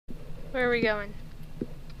Where are we going?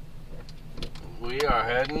 We are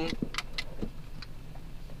heading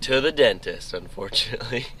to the dentist,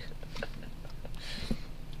 unfortunately.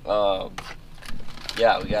 Yeah,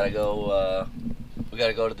 we gotta go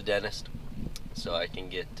to the dentist so I can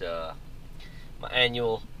get my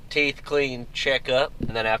annual teeth clean checkup, and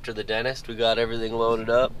then after the dentist we got everything loaded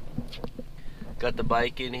up, got the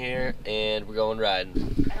bike in here, and we're going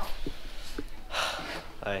riding.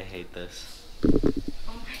 I hate this. Oh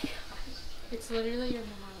my gosh. It's literally your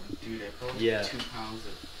mom. Dude, I probably 2 pounds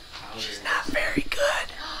of powder. She's not very good.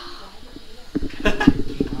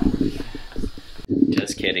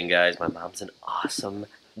 Just kidding, guys. My mom's an awesome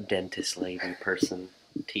dentist lady person.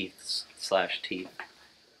 Teeth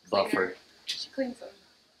buffer. She cleans them.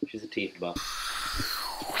 She's a teeth buff.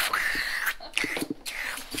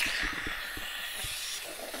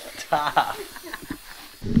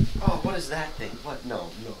 Oh, what is that thing? What? No.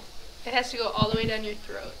 It has to go all the way down your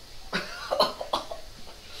throat.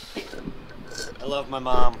 I love my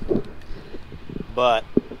mom, but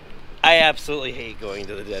I absolutely hate going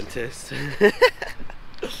to the dentist.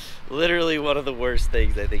 Literally one of the worst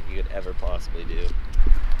things I think you could ever possibly do.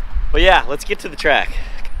 But yeah, let's get to the track.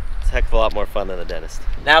 It's a heck of a lot more fun than the dentist.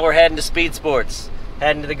 Now we're heading to Speed Sports,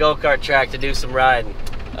 heading to the go-kart track to do some riding.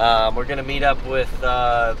 We're gonna meet up with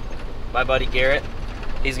my buddy Garrett.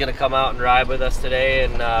 He's gonna come out and ride with us today,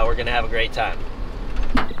 and we're gonna have a great time.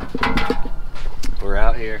 We're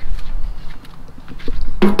out here.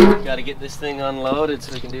 Gotta get this thing unloaded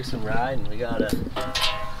so we can do some riding. We got our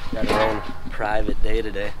own private day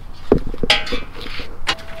today.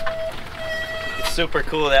 It's super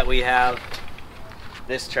cool that we have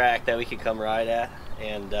this track that we can come ride at,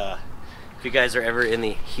 and if you guys are ever in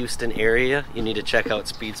the Houston area, you need to check out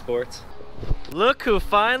Speed Sports. Look who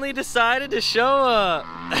finally decided to show up.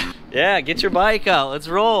 Yeah, get your bike out, let's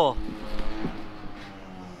roll.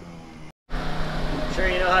 Sure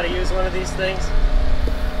you know how to use one of these things?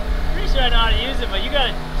 Pretty sure I know how to use it, but you got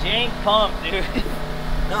a jank pump, dude.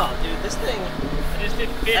 No, dude, this thing. I just did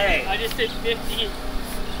 50. Hey. I just did 50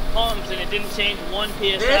 pumps, and it didn't change 1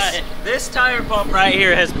 psi. This tire pump right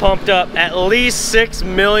here has pumped up at least 6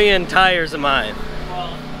 million tires of mine.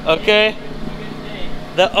 Well, Okay? it's a good day.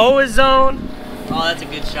 The ozone. Oh, that's a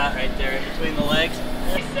good shot right there in between the legs.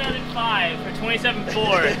 27.5 or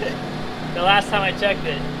 27.4. The last time I checked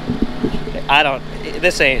it.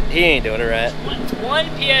 He ain't doing it right. 1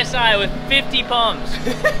 psi with 50 pumps.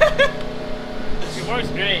 It works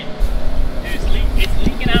great. Dude, it's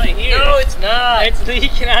leaking out of here. No, it's not. It's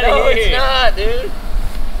leaking out of No, here. it's not, dude.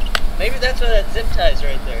 Maybe that's why that zip tie's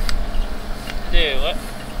right there. Dude, what?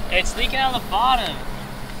 It's leaking out of the bottom.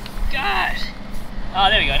 Gosh. Oh,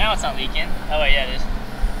 there we go. Now it's not leaking. Oh, wait, yeah, it is.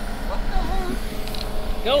 What the hell?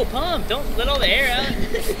 Go pump. Don't let all the air out.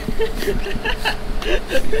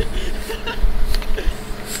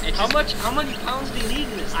 How many pounds do you need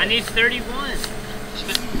in this thing? I need 31.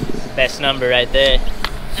 Best number right there.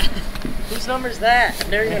 Whose number's that? I've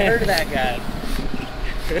never even heard of that guy.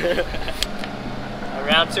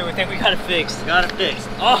 Round 2, we think we got it fixed. Got it fixed.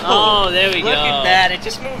 Oh, there we go. Look at that. It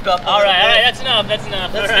just moved up. All right, that's enough. That's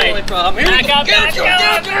enough. That's all right. the only problem. Back up, back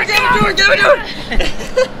up. Give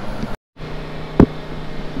it.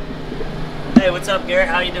 Hey, what's up, Garrett?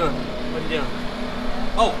 How you doing? What are you doing?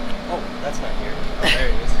 Oh, that's not here. Oh, there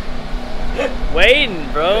he is.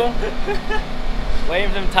 Waiting, bro. Waiting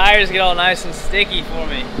for them tires to get all nice and sticky for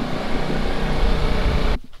me.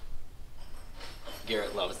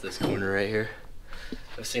 Garrett loves this corner right here.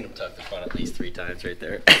 I've seen him tuck the front at least 3 times right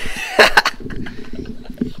there.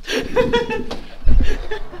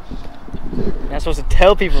 You're not supposed to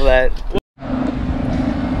tell people that.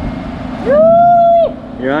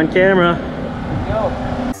 You're on camera. Go.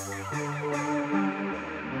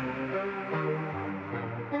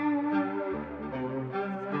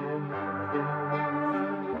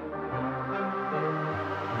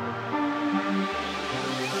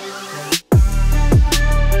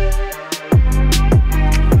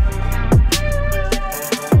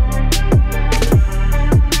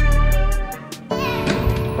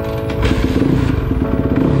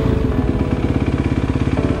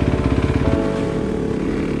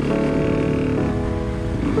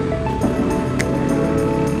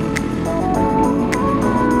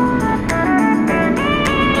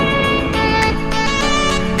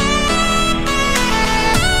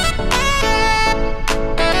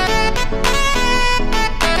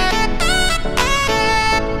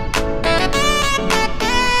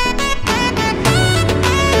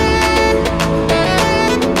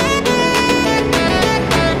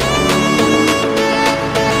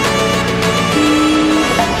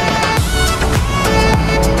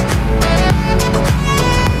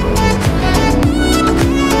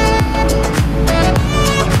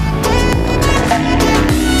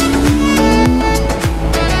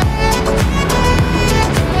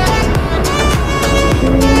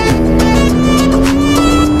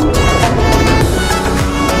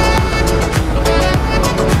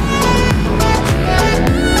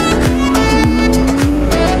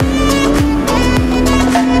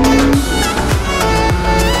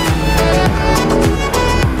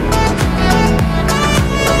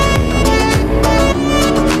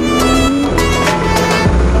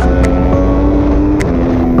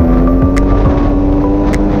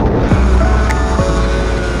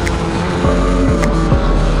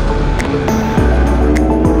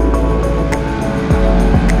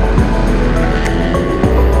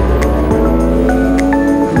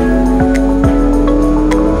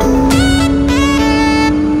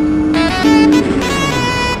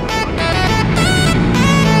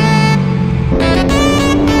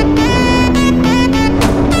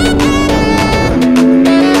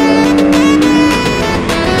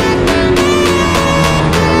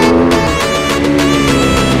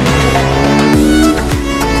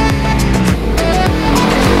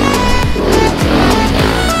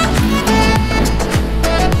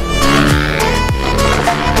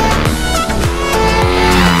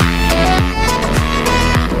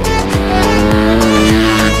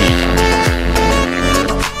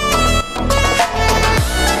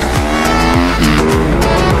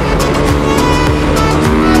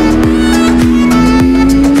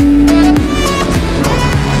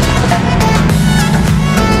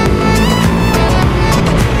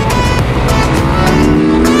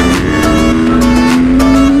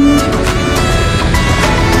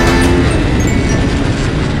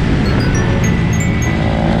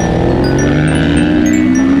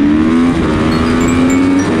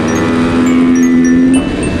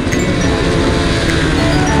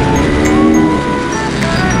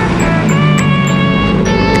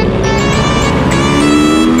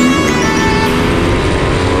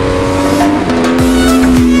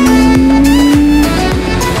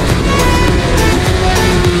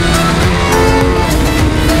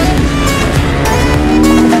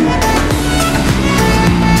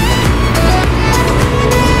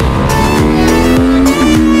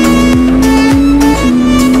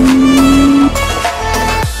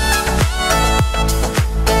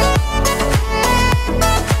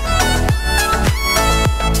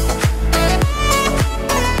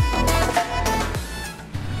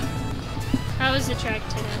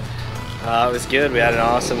 it was good. We had an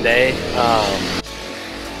awesome day.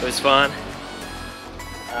 It was fun.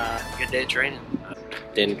 Good day of training.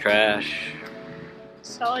 Didn't crash.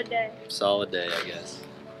 Solid day. Solid day, I guess.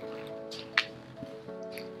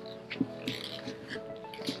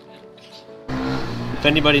 If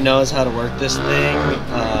anybody knows how to work this thing,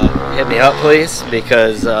 hit me up please,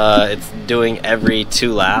 because it's doing every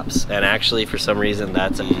 2 laps, and actually for some reason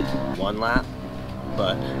that's a 1 lap,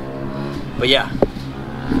 but yeah,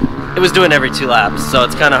 it was doing every 2 laps, so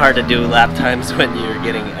it's kind of hard to do lap times when you're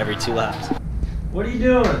getting every 2 laps. What are you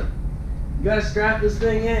doing? You gotta strap this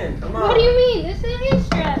thing in. Come on. What do you mean? This thing is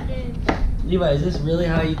strapped in. Levi, is this really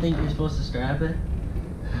how you think you're supposed to strap it?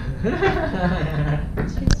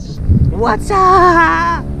 What's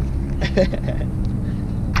up?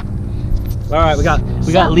 All right, we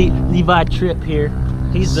got Levi Tripp here.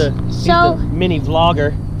 He's the mini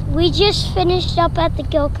vlogger. We just finished up at the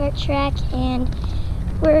go-kart track and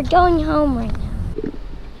we're going home right now.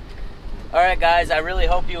 Alright guys, I really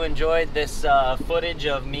hope you enjoyed this footage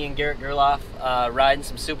of me and Garrett Gerloff riding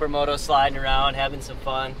some Supermoto, sliding around, having some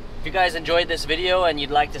fun. If you guys enjoyed this video and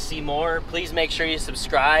you'd like to see more, please make sure you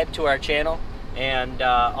subscribe to our channel, and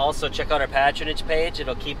also check out our patronage page.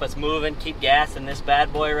 It'll keep us moving, keep gassing this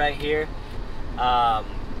bad boy right here. But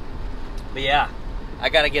yeah, I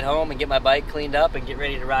gotta get home and get my bike cleaned up and get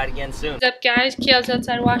ready to ride again soon. What's up, guys? Keel's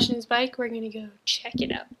outside washing his bike. We're gonna go check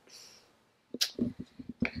it out.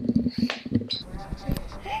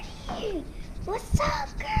 Hey, what's up,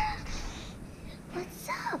 girl? What's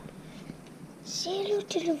up? Say hello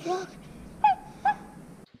to the vlog.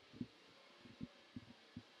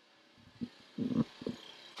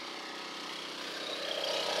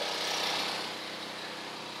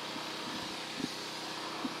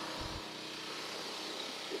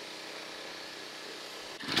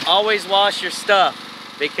 Always wash your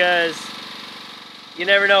stuff, because you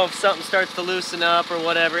never know if something starts to loosen up or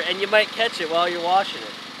whatever, and you might catch it while you're washing it.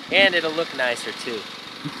 And it'll look nicer too.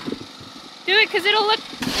 Do it, because it'll look...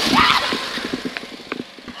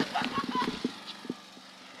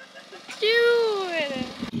 Do it!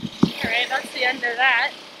 Alright, that's the end of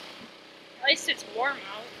that. At least it's warm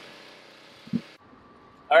out.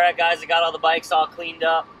 Alright guys, I got all the bikes all cleaned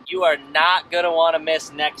up. You are not going to want to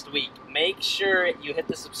miss next week. Make sure you hit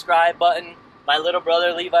the subscribe button. My little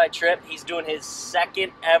brother Levi Tripp, he's doing his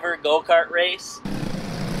 2nd ever go-kart race.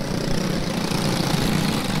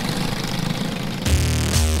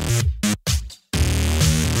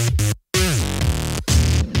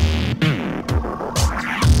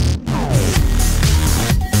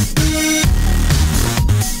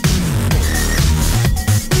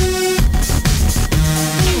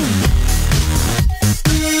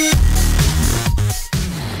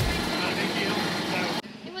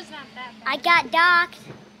 I got docked.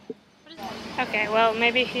 Okay, well,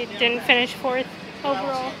 maybe he didn't finish 4th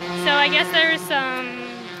overall. So I guess there's some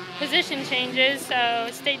position changes, so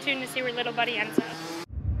stay tuned to see where little buddy ends up.